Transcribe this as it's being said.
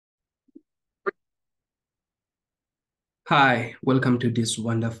Hi, welcome to this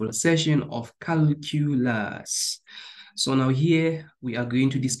wonderful session of calculus. So now here we are going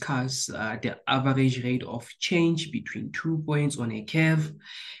to discuss the average rate of change between 2 points on a curve.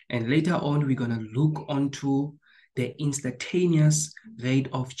 And later on, we're going to look onto the instantaneous rate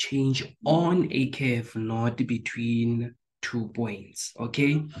of change on a curve, not between 2 points,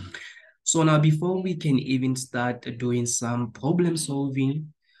 okay? So now before we can even start doing some problem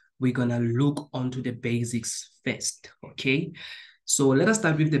solving, we're gonna look onto the basics first, okay? So let us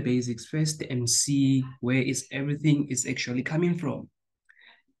start with the basics first and see where is everything is actually coming from.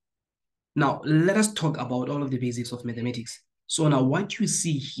 Now, let us talk about all of the basics of mathematics. So now what you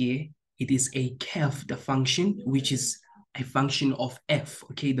see here, it is a curve, the function, which is a function of f,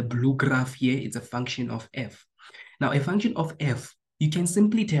 okay? The blue graph here is a function of f. Now, a function of f, you can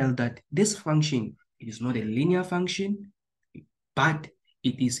simply tell that this function is not a linear function, but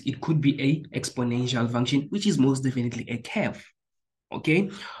it could be a exponential function, which is most definitely a curve,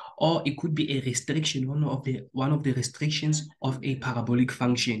 okay? Or it could be a restriction, one of the restrictions of a parabolic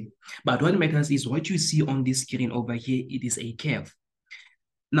function. But what matters is what you see on this screen over here, it is a curve.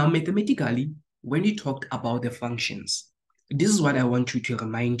 Now, mathematically, when you talked about the functions, this is what I want you to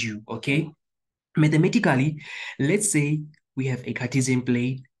remind you, okay? Mathematically, let's say we have a Cartesian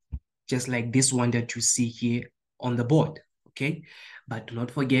plane, just like this one that you see here on the board, okay? But do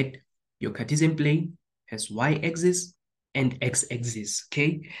not forget, your Cartesian plane has y-axis and x-axis,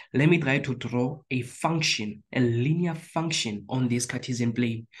 okay? Let me try to draw a function, a linear function on this Cartesian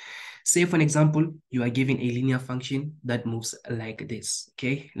plane. Say, for an example, you are given a linear function that moves like this,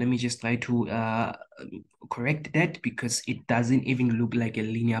 okay? Let me just try to correct that because it doesn't even look like a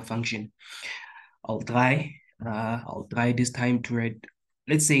linear function. I'll try this time to write,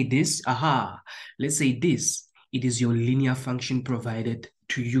 let's say this, let's say this, it is your linear function provided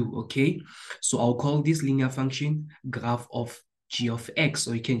to you, okay? So I'll call this linear function graph of g of x,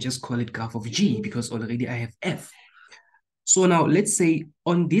 or you can just call it graph of g because already I have f. So now let's say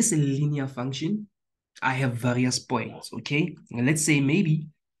on this linear function, I have various points, okay? And let's say maybe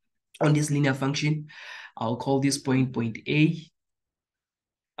on this linear function, I'll call this point A,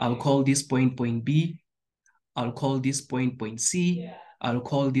 I'll call this point B, I'll call this point C. I'll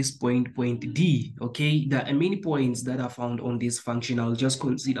call this point D, okay? There are many points that are found on this function. I'll just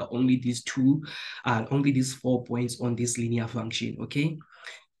consider only these only these 4 points on this linear function, okay?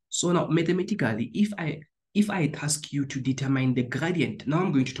 So now mathematically, if I task you to determine the gradient, now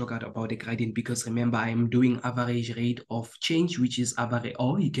I'm going to talk about the gradient because remember I'm doing average rate of change, which is average,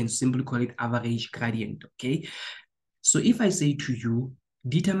 or you can simply call it average gradient, okay? So if I say to you,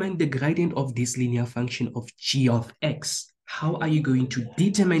 determine the gradient of this linear function of g of x, how are you going to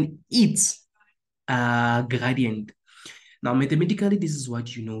determine its gradient? Now, mathematically, this is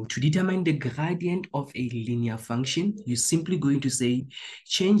what you know. To determine the gradient of a linear function, you're simply going to say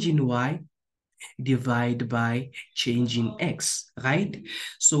change in y divide by change in x, right?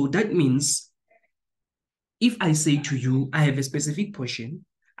 So that means if I say to you, I have a specific portion,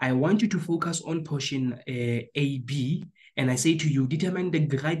 I want you to focus on portion AB, and I say to you, determine the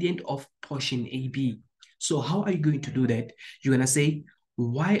gradient of portion AB. So how are you going to do that? You're going to say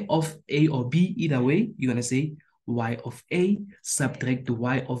y of A or B, either way, you're going to say y of A subtract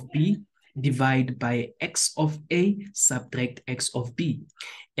y of B divide by x of A subtract x of B.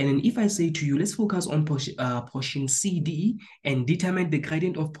 And then if I say to you, let's focus on portion CD and determine the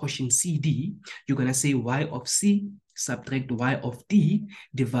gradient of portion CD, you're going to say y of C subtract y of D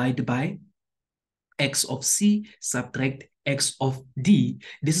divide by x of C subtract x of D.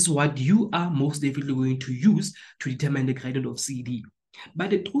 This is what you are most definitely going to use to determine the gradient of CD.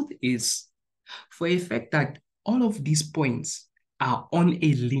 But the truth is, for a fact that all of these points are on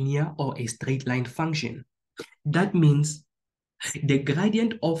a linear or a straight line function, that means the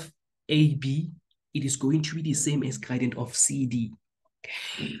gradient of AB, it is going to be the same as gradient of CD.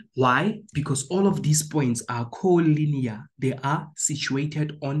 Why? Because all of these points are collinear. They are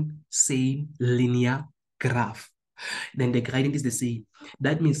situated on same linear graph. Then the gradient is the same.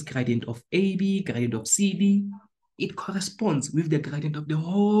 That means gradient of AB, gradient of CD, it corresponds with the gradient of the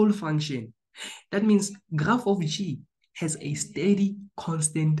whole function. That means graph of G has a steady,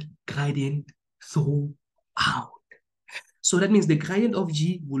 constant gradient throughout. So that means the gradient of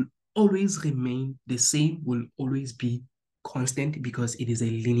G will always remain the same, will always be constant because it is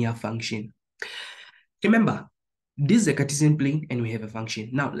a linear function. Remember, this is a Cartesian plane and we have a function.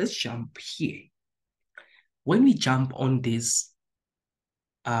 Now let's jump here. When we jump on this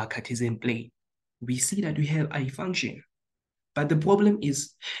Cartesian plane, we see that we have a function. But the problem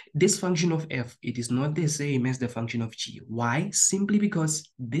is this function of f, it is not the same as the function of g. Why? Simply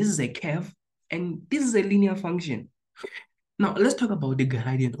because this is a curve and this is a linear function. Now, let's talk about the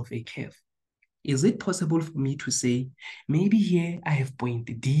gradient of a curve. Is it possible for me to say, maybe here I have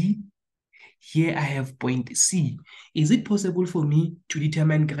point D, here I have point C. Is it possible for me to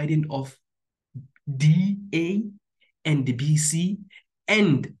determine gradient of DA and BC,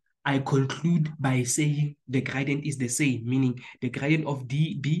 and I conclude by saying the gradient is the same, meaning the gradient of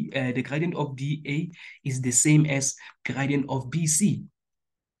the gradient of DA is the same as gradient of BC?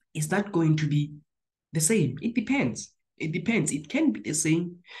 Is that going to be the same? It depends. It depends. It can be the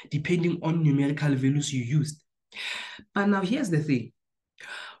same depending on numerical values you used. But now here's the thing.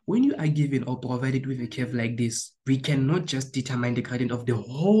 When you are given or provided with a curve like this, we cannot just determine the gradient of the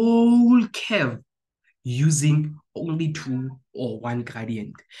whole curve using only two or one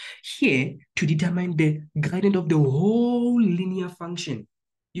gradient. Here, to determine the gradient of the whole linear function,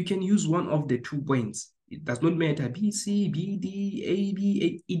 you can use one of the 2 points. It does not matter BC, BD,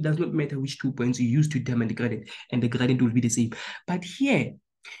 AB, it does not matter which 2 points you use to determine the gradient, and the gradient will be the same. But here,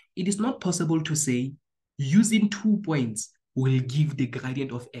 it is not possible to say using 2 points will give the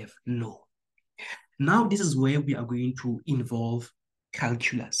gradient of f. No. Now, this is where we are going to involve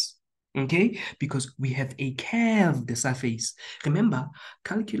calculus, okay? Because we have a curved surface. Remember,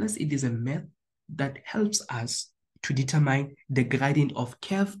 calculus, it is a method that helps us to determine the gradient of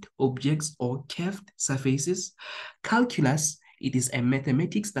curved objects or curved surfaces. Calculus, it is a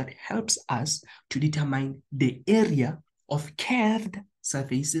mathematics that helps us to determine the area of curved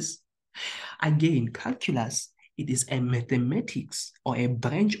surfaces. Again, calculus, it is a mathematics or a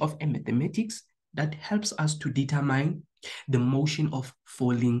branch of a mathematics that helps us to determine the motion of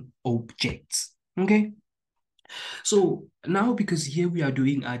falling objects, okay? So now, because here we are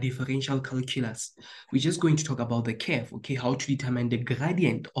doing a differential calculus, we're just going to talk about the curve, okay? How to determine the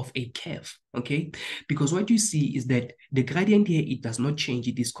gradient of a curve, okay? Because what you see is that the gradient here, it does not change.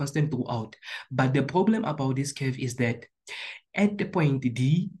 It is constant throughout. But the problem about this curve is that at the point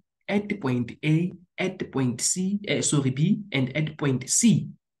D, at the point A, at the point B, and at point C,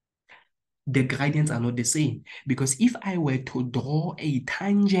 the gradients are not the same. Because if I were to draw a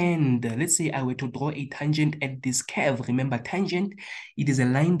tangent, let's say I were to draw a tangent at this curve, remember tangent, it is a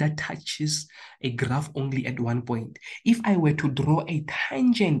line that touches a graph only at one point. If I were to draw a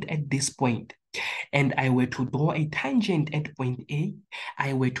tangent at this point, and I were to draw a tangent at point A,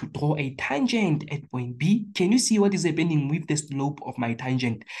 I were to draw a tangent at point B, can you see what is happening with the slope of my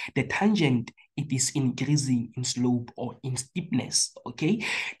tangent? The tangent, it is increasing in slope or in steepness, okay?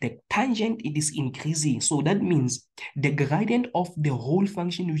 The tangent, it is increasing. So that means the gradient of the whole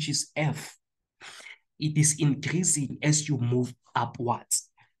function, which is f, it is increasing as you move upwards,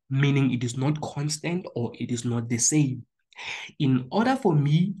 meaning it is not constant or it is not the same. In order for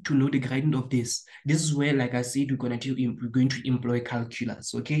me to know the gradient of this is where, like I said, we're going to employ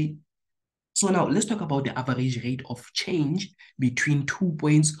calculus, okay? So now let's talk about the average rate of change between 2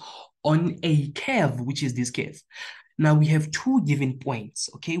 points on a curve, which is this curve. Now we have 2 given points,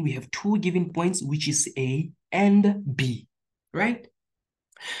 okay? We have 2 given points, which is A and B, right?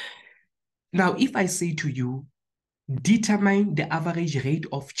 Now, if I say to you, determine the average rate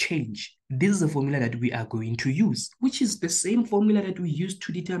of change, this is the formula that we are going to use, which is the same formula that we use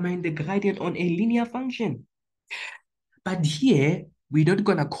to determine the gradient on a linear function. But here, we're not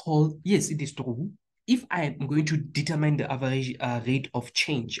going to call, yes, it is true. If I am going to determine the average rate of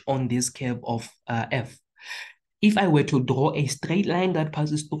change on this curve of f, if I were to draw a straight line that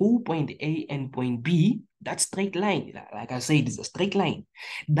passes through point A and point B, that straight line, like I said, is a straight line.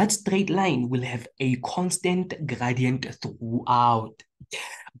 That straight line will have a constant gradient throughout.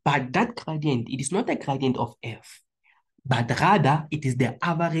 But that gradient, it is not a gradient of f, but rather it is the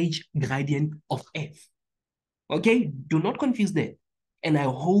average gradient of f. Okay, do not confuse that. And I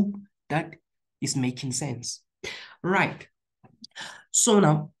hope that is making sense. Right. So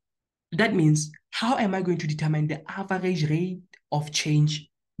now, that means, how am I going to determine the average rate of change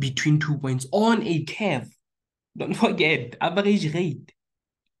between 2 points on a curve? Don't forget, average rate,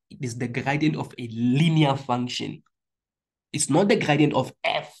 it is the gradient of a linear function. It's not the gradient of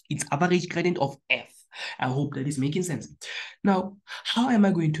f, it's average gradient of f. I hope that is making sense. Now, how am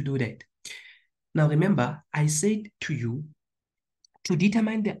I going to do that? Now, remember, I said to you, to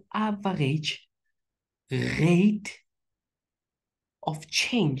determine the average rate of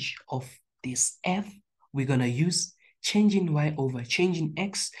change of this f, we're going to use change in y over change in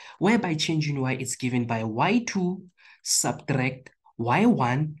x, whereby change in y is given by y2 subtract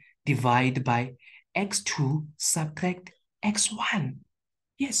y1 divide by x2 subtract x1.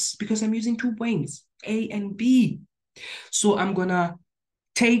 Yes, because I'm using 2 points, A and B. So I'm going to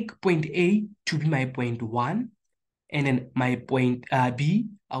take point A to be my point 1, and then my point B,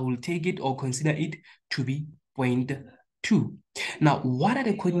 I will take it or consider it to be 0.2. Now, what are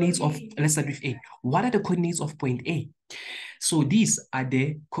the coordinates of, let's start with A. What are the coordinates of point A? So these are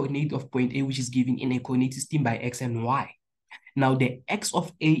the coordinate of point A, which is given in a coordinate system by X and Y. Now, the X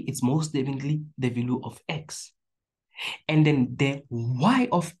of A is most definitely the value of X. And then the Y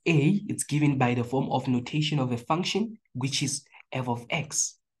of A, it's given by the form of notation of a function, which is f of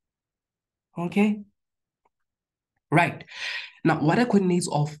X. Okay? Right. Now, what are coordinates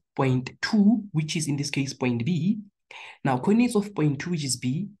of point 2, which is in this case point B? Now, coordinates of point 2, which is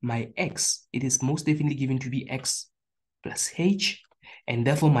B, my X, it is most definitely given to be X plus H. And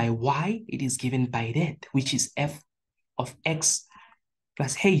therefore, my Y, it is given by that, which is f of X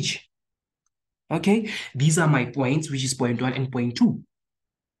plus H. Okay? These are my points, which is point 1 and point 2.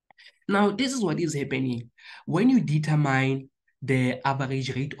 Now, this is what is happening. When you determine the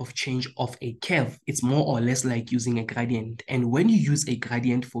average rate of change of a curve, it's more or less like using a gradient. And when you use a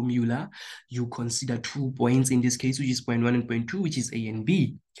gradient formula, you consider 2 points in this case, which is point 1 and point 2, which is A and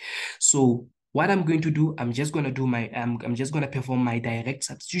B. So what I'm going to do, I'm just going to do my, I'm just going to perform my direct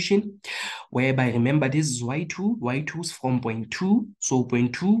substitution, whereby remember this is y2 is from point 2. So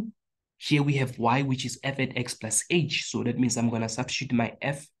point 2, here we have y, which is f at x plus h. So that means I'm going to substitute my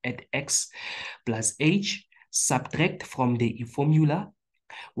f at x plus h, subtract from the formula.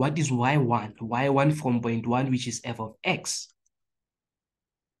 What is y1? y1 from point 1, which is f of x.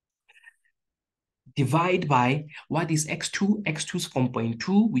 Divide by what is x2? x2 is from point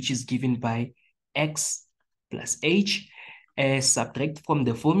 2, which is given by x plus h. Subtract from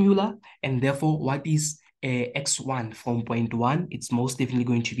the formula, and therefore what is x1 from point 1? It's most definitely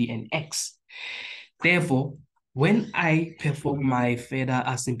going to be an x. Therefore, when I perform my further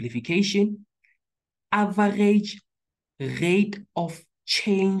simplification, average rate of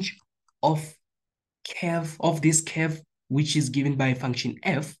change of curve of this curve, which is given by function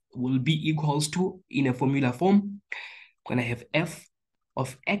f, will be equals to, in a formula form, I'm going to have f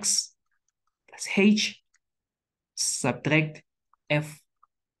of x plus h, subtract f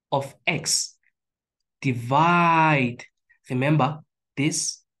of x, divide. Remember,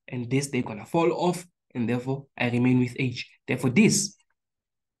 this and this, they're going to fall off, and therefore I remain with h. Therefore, this,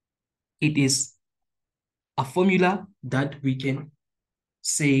 it is a formula that we can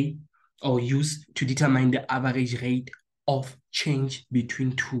say or use to determine the average rate of change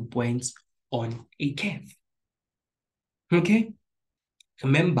between 2 points on a curve. Okay?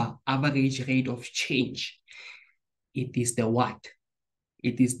 Remember, average rate of change, it is the what?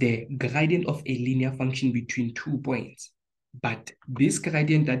 It is the gradient of a linear function between 2 points. But this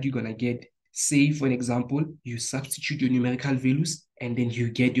gradient that you're going to get, say, for an example, you substitute your numerical values and then you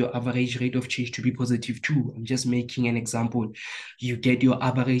get your average rate of change to be positive 2. I'm just making an example. You get your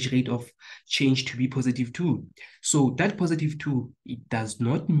average rate of change to be positive 2. So that positive 2, it does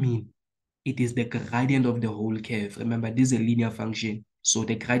not mean it is the gradient of the whole curve. Remember, this is a linear function. So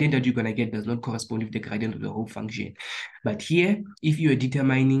the gradient that you're going to get does not correspond with the gradient of the whole function. But here, if you are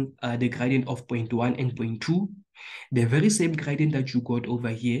determining the gradient of point 1 and point 2, the very same gradient that you got over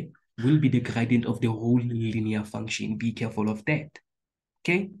here will be the gradient of the whole linear function. Be careful of that.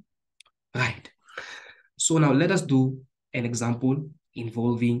 Okay? Right. So now let us do an example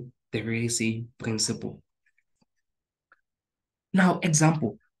involving the very same principle. Now,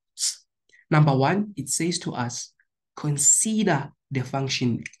 example. Number 1, it says to us, consider the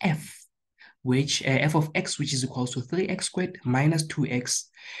function f, which f of x, which is equals to 3x squared minus 2x.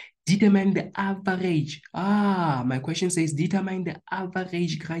 Determine the average. My question says determine the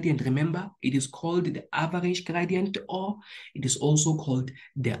average gradient. Remember, it is called the average gradient, or it is also called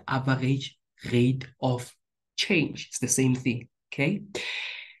the average rate of change. It's the same thing, okay?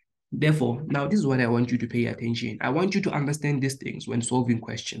 Therefore, now this is what I want you to pay attention. I want you to understand these things when solving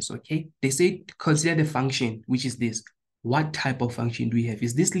questions, okay? They say consider the function, which is this. What type of function do we have?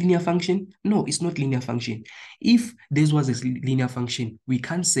 Is this linear function? No, it's not linear function. If this was a linear function, we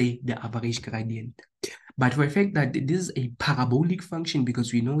can't say the average gradient. But for the fact that this is a parabolic function,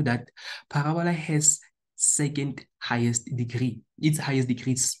 because we know that parabola has second highest degree. Its highest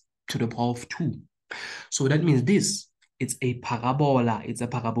degree is to the power of 2. So that means this, it's a parabola. It's a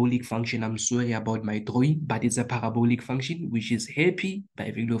parabolic function. I'm sorry about my drawing, but it's a parabolic function, which is happy by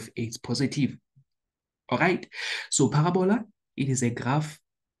value of 8 positive. All right. So parabola, it is a graph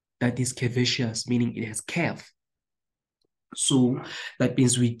that is curvaceous, meaning it has curve. So that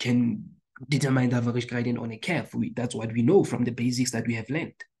means we can determine the average gradient on a curve. That's what we know from the basics that we have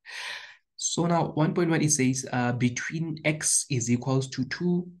learned. So now 1.1, it says between x is equals to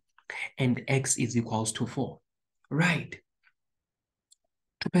 2 and x is equals to 4. Right.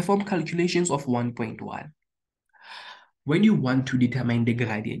 To perform calculations of 1.1, when you want to determine the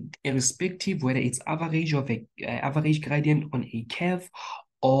gradient, irrespective whether it's average of a average gradient on a curve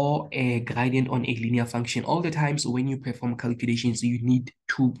or a gradient on a linear function, all the times when you perform calculations, you need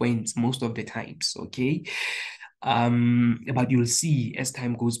 2 points most of the times, okay? But you'll see as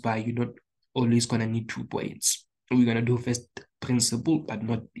time goes by, you're not always gonna need 2 points. We're gonna do first principle, but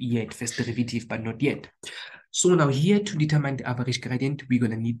not yet, first derivative, but not yet. So now here to determine the average gradient, we're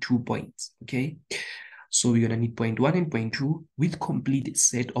gonna need 2 points, okay? So we're gonna need point 1 and point 2 with complete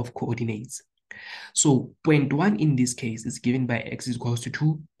set of coordinates. So point 1 in this case is given by x is equals to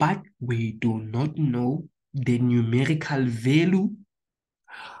 2, but we do not know the numerical value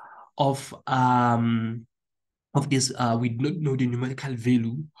of this, we do not know the numerical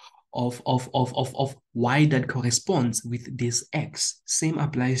value of y that corresponds with this x. Same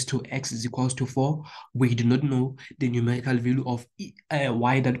applies to x is equals to 4. We do not know the numerical value of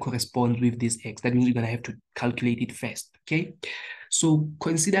y that corresponds with this x. That means we're going to have to calculate it first, okay? So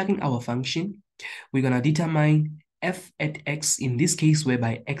considering our function, we're going to determine f at x in this case,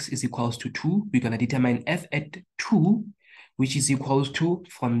 whereby x is equals to 2. We're going to determine f at 2, which is equals to,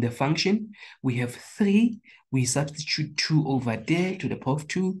 from the function, we have 3. We substitute 2 over there to the power of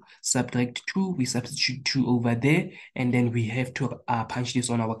 2, subtract 2, we substitute 2 over there, and then we have to punch this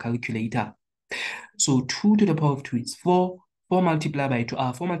on our calculator. So 2 to the power of 2 is 4, 4 multiplied by 2,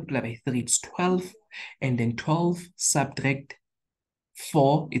 4 multiplied by 3, it's 12, and then 12 subtract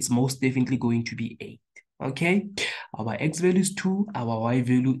 4, it's most definitely going to be 8, okay? Our x value is 2, our y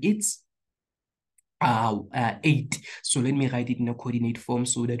value is 8. So let me write it in a coordinate form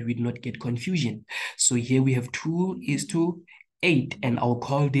so that we do not get confusion. So here we have 2 is to 8, and I'll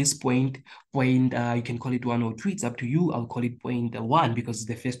call this point, you can call it 1 or 2, it's up to you. I'll call it point 1 because it's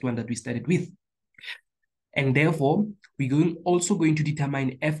the first one that we started with. And therefore, we're also going to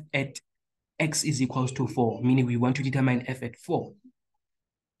determine f at x is equals to 4, meaning we want to determine f at 4.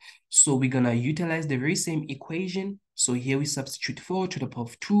 So we're going to utilize the very same equation. So here we substitute 4 to the power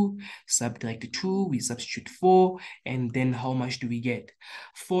of 2, subtract 2, we substitute 4, and then how much do we get?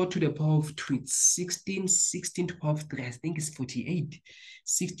 4 to the power of 2, it's 16, 16 to the power of 3, I think it's 48.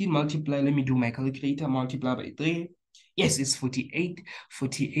 16 multiply, let me do my calculator, multiply by 3. Yes, it's 48.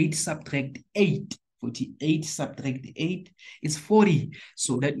 48 subtract 8. 48 subtract 8 is 40.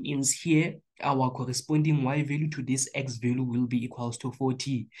 So that means here, our corresponding y value to this x value will be equals to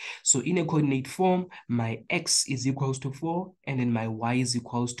 40. So in a coordinate form, my x is equals to 4, and then my y is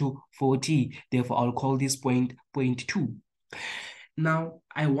equals to 40. Therefore, I'll call this point 2. Now,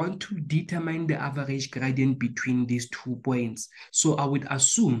 I want to determine the average gradient between these 2 points. So I would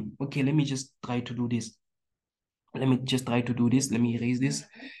assume, okay, let me just try to do this. Let me erase this.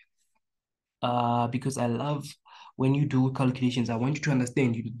 Because I love when you do calculations, I want you to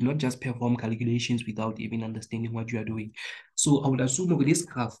understand you do not just perform calculations without even understanding what you are doing. So I would assume over this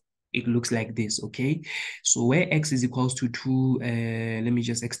graph, it looks like this, okay? So where x is equals to 2, let me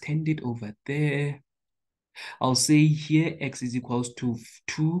just extend it over there. I'll say here x is equals to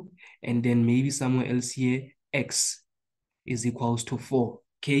 2, and then maybe somewhere else here, x is equals to 4.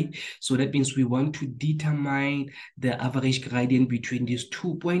 Okay, so that means we want to determine the average gradient between these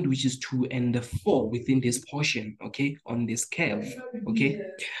 2 points, which is 2 and the 4 within this portion, okay, on this curve, okay?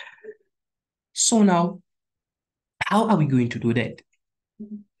 So now, how are we going to do that?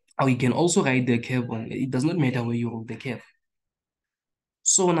 Or you can also write the curve on, it does not matter where you wrote the curve.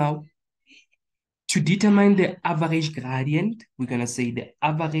 So now, to determine the average gradient, we're going to say the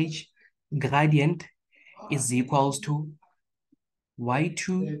average gradient is equals to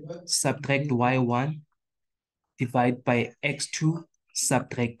y2 subtract y1 divided by x2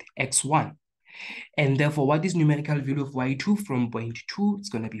 subtract x1. And therefore, what is numerical value of y2 from point 2? It's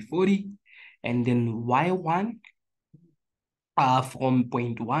going to be 40. And then y1 from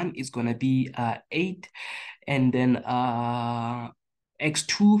point 1 is going to be 8. And then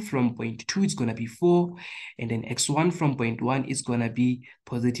x2 from point 2 is going to be 4. And then x1 from point 1 is going to be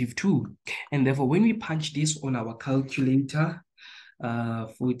positive 2. And therefore, when we punch this on our calculator,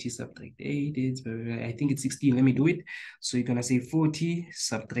 40 subtract 8 is, I think it's 16. Let me do it. So you're gonna say 40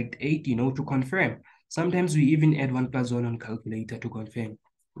 subtract 8, to confirm. Sometimes we even add 1 plus 1 on calculator to confirm.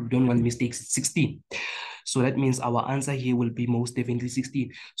 We don't want mistakes. It's 16. So that means our answer here will be most definitely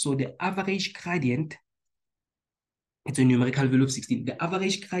 16. So the average gradient, it's a numerical value of 16. The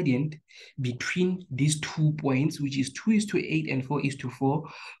average gradient between these 2 points, which is 2 is to 8 and 4 is to 4,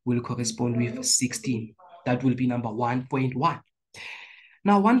 will correspond with 16. That will be number 1.1.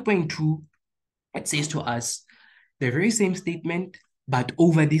 Now, 1.2, it says to us the very same statement, but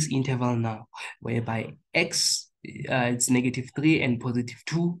over this interval now, whereby x, it's -3 and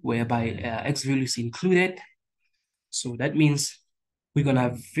 +2, whereby x value is included. So that means we're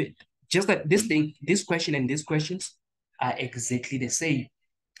gonna fit just that this question and these questions are exactly the same.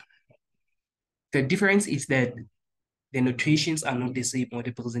 The difference is that the notations are not the same or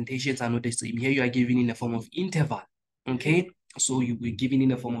the presentations are not the same. Here you are given in the form of interval, okay? So you were given in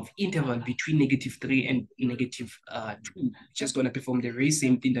the form of interval between -3 and -2. Just gonna perform the very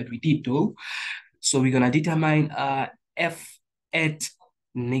same thing that we did though. So we're gonna determine f at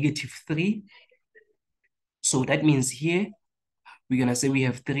 -3. So that means here, we're gonna say we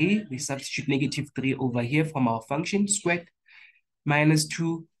have 3, we substitute -3 over here from our function squared,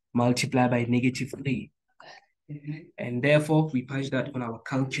 -2 multiplied by -3. And therefore, we punch that on our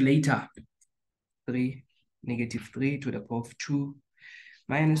calculator. 3, -3 to the power of 2,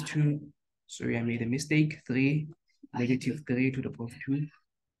 -2. Sorry, I made a mistake. 3, -3 to the power of 2,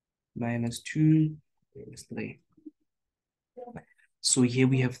 -2, -3. So here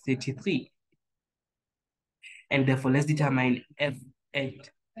we have 33. And therefore, let's determine f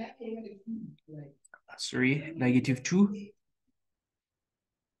at, sorry, -2.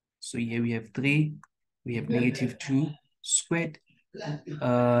 So here we have 3, we have -2 squared,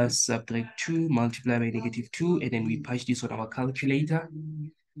 subtract 2, multiply by -2, and then we punch this on our calculator.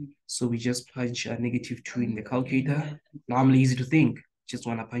 So we just punch a -2 in the calculator. Normally easy to think, just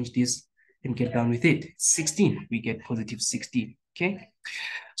want to punch this and get down with it. 16, we get +16, okay?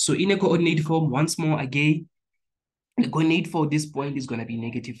 So in a coordinate form, once more again, the coordinate for this point is going to be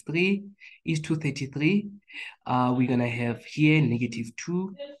 -3 is to 33. We're going to have here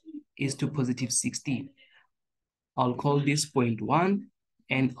 -2 is to +16. I'll call this point 1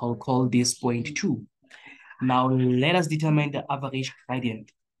 and I'll call this point 2. Now let us determine the average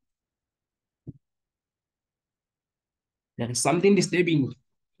gradient. There is something disturbing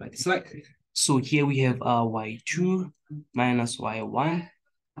by the slide. So here we have y2 minus y1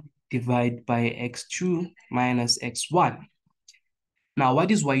 divided by x2 minus x1. Now,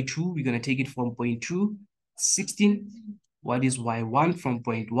 what is y2? We're going to take it from point 2, 16. What is y1 from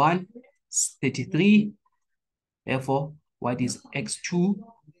point 1? 33. Therefore, what is x2?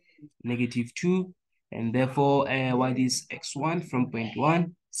 -2. And therefore, what is x1 from point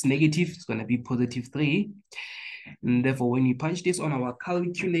 1? It's negative. It's going to be +3. And therefore, when we punch this on our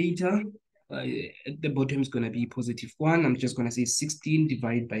calculator, at the bottom is going to be +1. I'm just going to say 16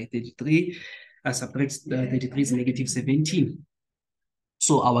 divided by 33. Subtract 33 is -17.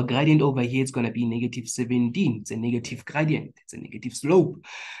 So our gradient over here is going to be -17. It's a negative gradient. It's a negative slope.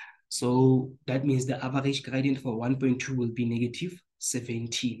 So that means the average gradient for 1.2 will be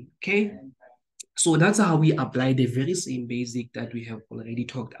 -17. Okay. So that's how we apply the very same basic that we have already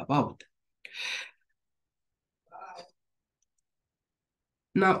talked about.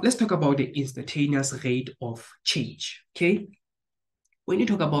 Now, let's talk about the instantaneous rate of change, okay? When you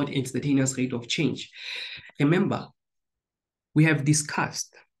talk about instantaneous rate of change, remember, we have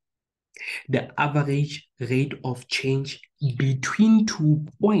discussed the average rate of change between 2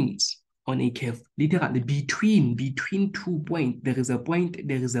 points on a curve. Literally, between 2 points, there is a point,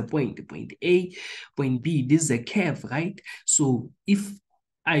 point A, point B. This is a curve, right? So if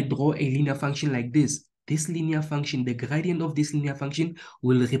I draw a linear function like this linear function, the gradient of this linear function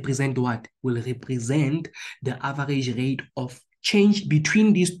will represent what? Will represent the average rate of change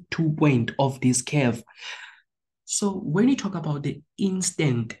between these 2 points of this curve. So when you talk about the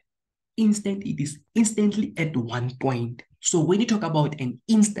instant, it is instantly at 1 point. So when you talk about an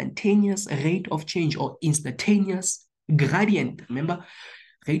instantaneous rate of change or instantaneous gradient, remember,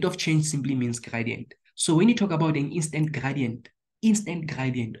 rate of change simply means gradient. So when you talk about an instant gradient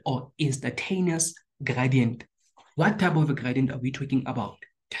or instantaneous gradient, what type of a gradient are we talking about?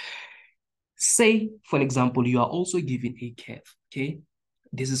 Say, for example, you are also given a curve, okay?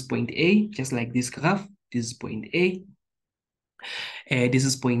 This is point A, just like this graph. This is point A. This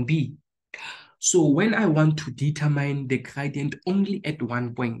is point B. So when I want to determine the gradient only at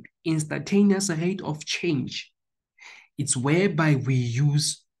 1 point, instantaneous rate of change, it's whereby we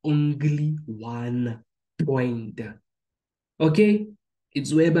use only 1 point. Okay?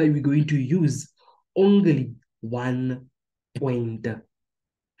 It's whereby we're going to use only 1 point.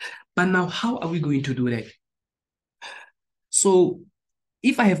 But now, how are we going to do that? So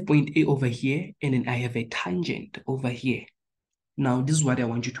if I have point A over here, and then I have a tangent over here, now, this is what I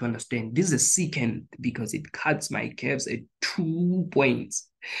want you to understand. This is a secant because it cuts my curves at 2 points.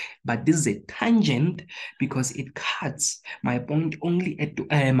 But this is a tangent because it cuts my point only at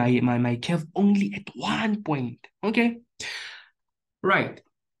my curve only at 1 point. Okay? Right.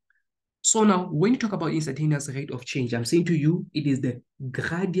 So now, when you talk about instantaneous rate of change, I'm saying to you, it is the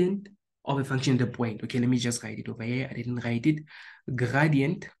gradient of a function at a point. Okay, let me just write it over here. I didn't write it.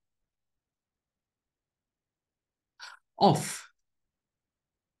 Gradient of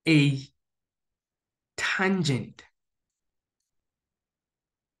a tangent.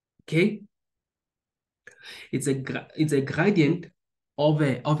 Okay, it's a gradient of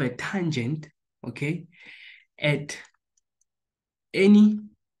a tangent. Okay, at any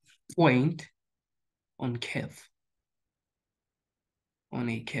point on curve, on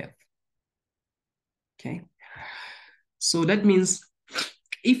a curve. Okay, so that means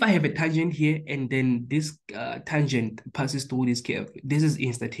if I have a tangent here and then this tangent passes through this curve, this is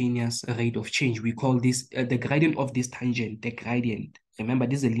instantaneous rate of change. We call this the gradient of this tangent, the gradient. Remember,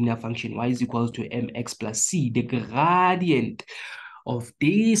 this is a linear function. Y is equals to mx plus c. The gradient of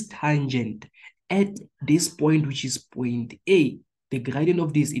this tangent at this point, which is point A, the gradient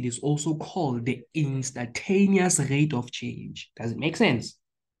of this, it is also called the instantaneous rate of change. Does it make sense?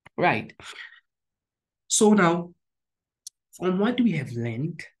 Right. So now, from what we have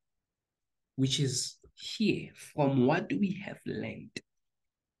learned, which is here, from what we have learned,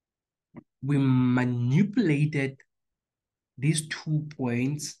 we manipulated these 2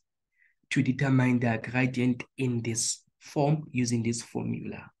 points to determine the gradient in this form using this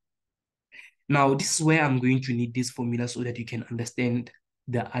formula. Now, this is where I'm going to need this formula so that you can understand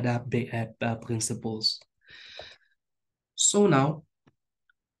the other principles. So now,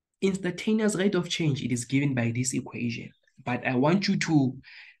 instantaneous rate of change, it is given by this equation. But I want you to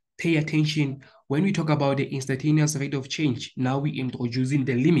pay attention when we talk about the instantaneous rate of change. Now we're introducing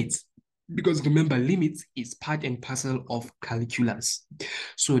the limits. Because remember, limits is part and parcel of calculus.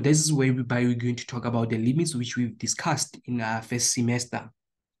 So this is where we're going to talk about the limits which we've discussed in our first semester.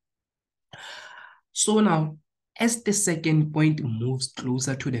 So now, as the second point moves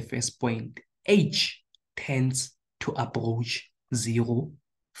closer to the first point, h tends to approach 0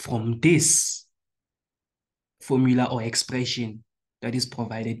 from this formula or expression that is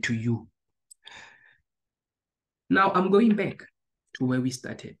provided to you. Now I'm going back to where we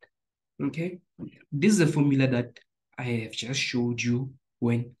started. Okay, this is a formula that I have just showed you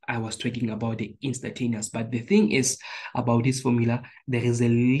when I was talking about the instantaneous. But the thing is about this formula, there is a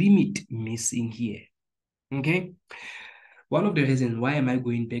limit missing here. Okay, one of the reasons why am I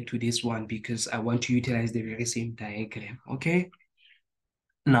going back to this one, because I want to utilize the very same diagram. Okay,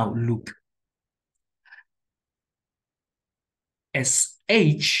 now look,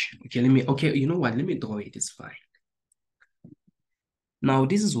 SH, okay, you know what, let me draw it, it's fine. Now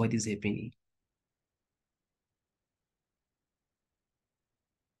this is what is happening.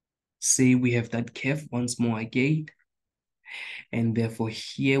 Say we have that curve once more again, and therefore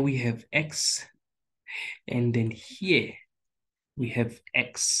here we have x, and then here we have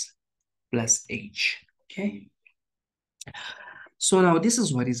x plus h, okay? So now this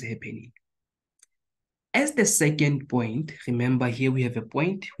is what is happening. As the second point, remember here we have a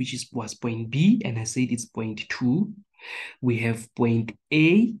point which was point B, and I said it's point 2. We have point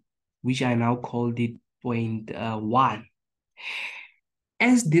A, which I now called it point 1.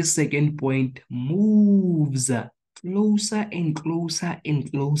 As this second point moves closer and closer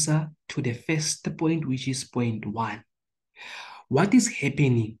and closer to the first point, which is point 1, what is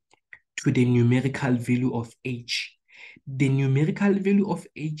happening to the numerical value of h? The numerical value of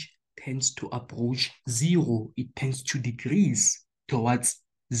h tends to approach 0. It tends to decrease towards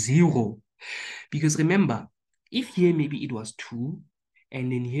 0. Because remember, if here maybe it was 2,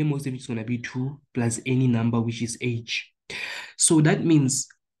 and then here most of it's going to be 2 plus any number which is h. So that means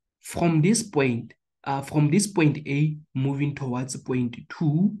from this point A moving towards point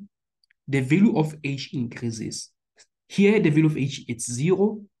 2, the value of h increases. Here the value of h is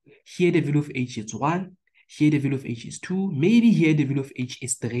 0. Here the value of h is 1. Here the value of h is 2. Maybe here the value of h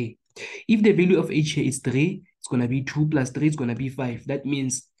is 3. If the value of h here is 3, it's going to be 2 plus 3 is going to be 5. That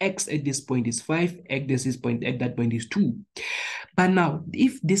means x at this point is 5, x at that point is 2. But now,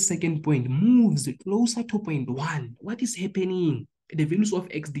 if this second point moves closer to point 1, what is happening? The values of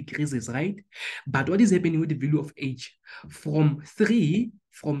x decreases, right? But what is happening with the value of h? From 3,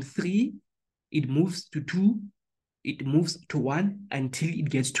 it moves to 2, it moves to 1 until it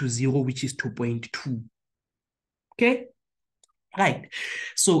gets to 0, which is 2.2. Okay? Right.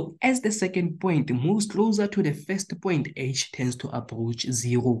 So as the second point moves closer to the first point, h tends to approach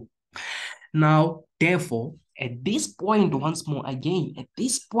 0. Now, therefore, at this point once more again, which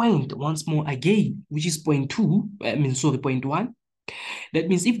is point 1, that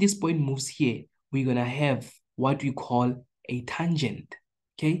means if this point moves here, we're going to have what we call a tangent.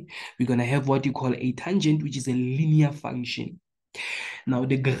 Okay, we're going to have what you call a tangent, which is a linear function. Now,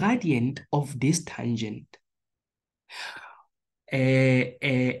 the gradient of this tangent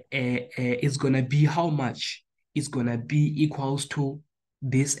is going to be how much? It's going to be equals to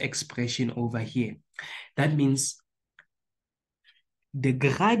this expression over here. That means the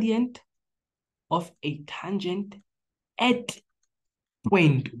gradient of a tangent at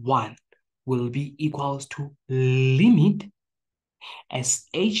point 1 will be equals to limit as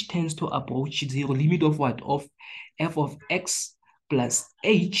h tends to approach 0, limit of what? Of f of x plus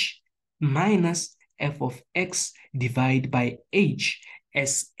h minus f of x divided by h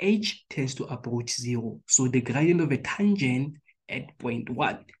as h tends to approach 0. So the gradient of a tangent at point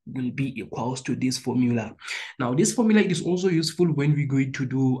 1 will be equals to this formula. Now, this formula is also useful when we're going to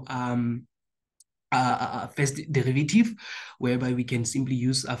do first derivative, whereby we can simply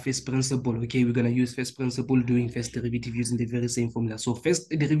use a first principle. Okay, we're going to use first principle doing first derivative using the very same formula. So first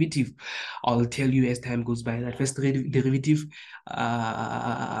derivative, I'll tell you as time goes by that first derivative,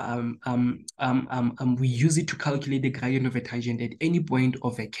 we use it to calculate the gradient of a tangent at any point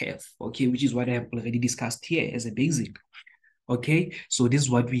of a curve. Okay, which is what I have already discussed here as a basic. Okay, so this is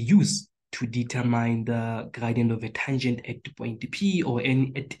what we use to determine the gradient of a tangent at point P or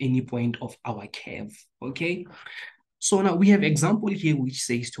at any point of our curve. Okay, so now we have example here which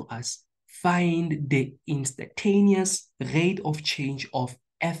says to us, find the instantaneous rate of change of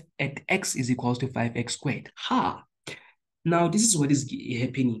f at x is equals to 5x squared. Now this is what is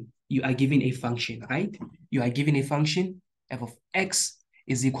happening. You are given a function, right? You are given a function, f of x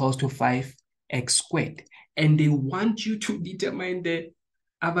is equals to 5x squared. And they want you to determine the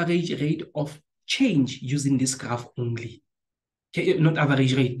average rate of change using this graph only. Okay, not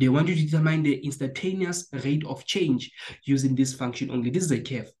average rate. They want you to determine the instantaneous rate of change using this function only. This is a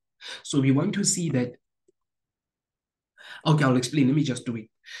curve. So we want to see that. Okay, I'll explain. Let me just do it.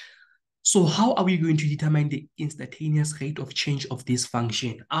 So how are we going to determine the instantaneous rate of change of this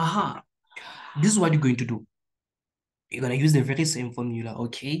function? This is what you're going to do. You're going to use the very same formula,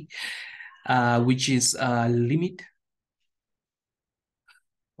 okay? Which is limit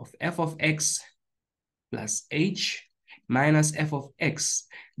of f of x plus h minus f of x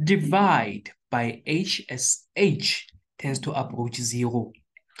divide by h as h tends to approach 0.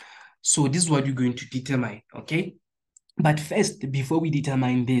 So this is what you're going to determine, okay? But first, before we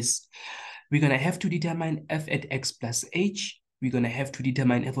determine this, we're going to have to determine f at x plus h. We're going to have to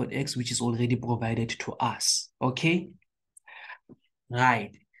determine f at x, which is already provided to us, okay?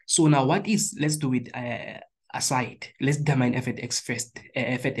 Right. So now what is, let's do it aside. Let's determine f at x first,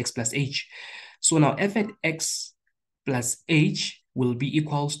 f at x plus h. So now f at x plus h will be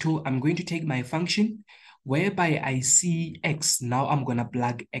equals to, I'm going to take my function, whereby I see x. Now I'm going to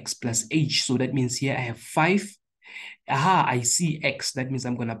plug x plus h. So that means here I have 5. I see x. That means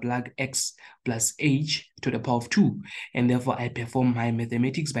I'm going to plug x plus h to the power of 2. And therefore, I perform my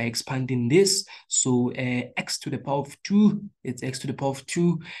mathematics by expanding this. So x to the power of 2, it's x to the power of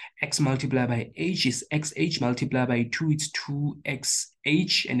 2. X multiplied by h is xh multiplied by 2. It's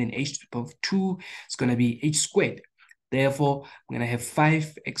 2xh. And then h to the power of 2 is going to be h squared. Therefore, I'm going to have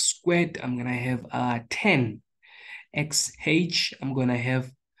 5x squared. I'm going to have 10xh. I'm going to have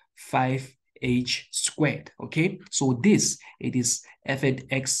 5h squared, okay? So this, it is f at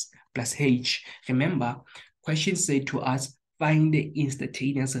x plus h. Remember, question said to us, find the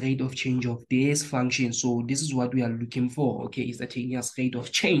instantaneous rate of change of this function. So this is what we are looking for, okay? Instantaneous rate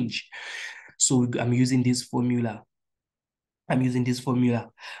of change. So I'm using this formula. And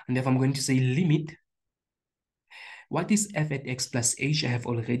if I'm going to say limit, what is f at x plus h? I have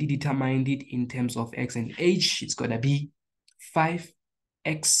already determined it in terms of x and h. It's going to be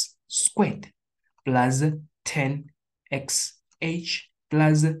 5x squared plus 10xh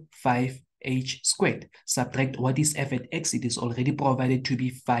plus 5h squared. Subtract what is f at x. It is already provided to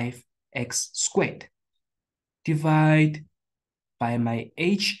be 5x squared. Divide by my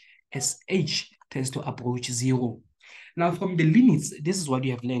h as h tends to approach 0. Now, from the limits, this is what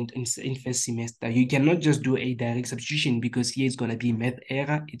you have learned in first semester. You cannot just do a direct substitution because here it's going to be math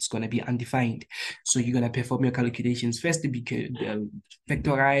error. It's going to be undefined. So you're going to perform your calculations first, because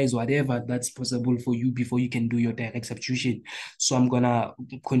factorize whatever that's possible for you before you can do your direct substitution. So I'm going to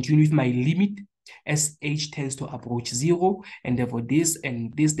continue with my limit as h tends to approach 0, and therefore this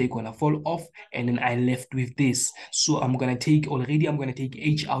and this, they're going to fall off, and then I left with this. So I'm going to take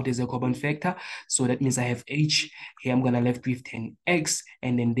h out as a common factor. So that means I have h here. I'm going to left with 10x,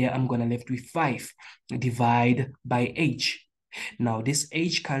 and then there I'm going to left with 5. Divide by h. Now this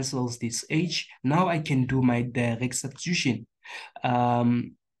h cancels this h. Now I can do my direct substitution.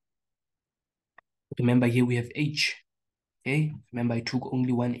 Remember, here we have h. Okay, remember I took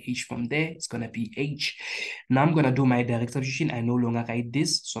only one h from there. It's going to be h. Now I'm going to do my direct substitution. I no longer write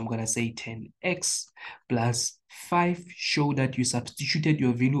this. So I'm going to say 10x plus 5. Show that you substituted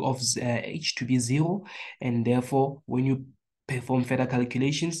your value of h to be 0. And therefore, when you perform further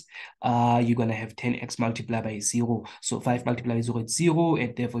calculations, you're going to have 10x multiplied by 0. So 5 multiplied by 0 is 0,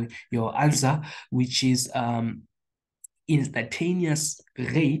 and therefore your answer, which is instantaneous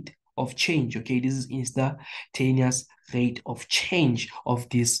rate of change. Okay, this is instantaneous rate of change of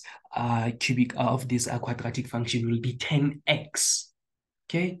this quadratic function will be 10x.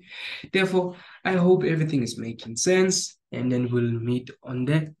 Okay, therefore, I hope everything is making sense, and then we'll meet on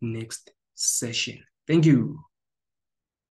the next session. Thank you.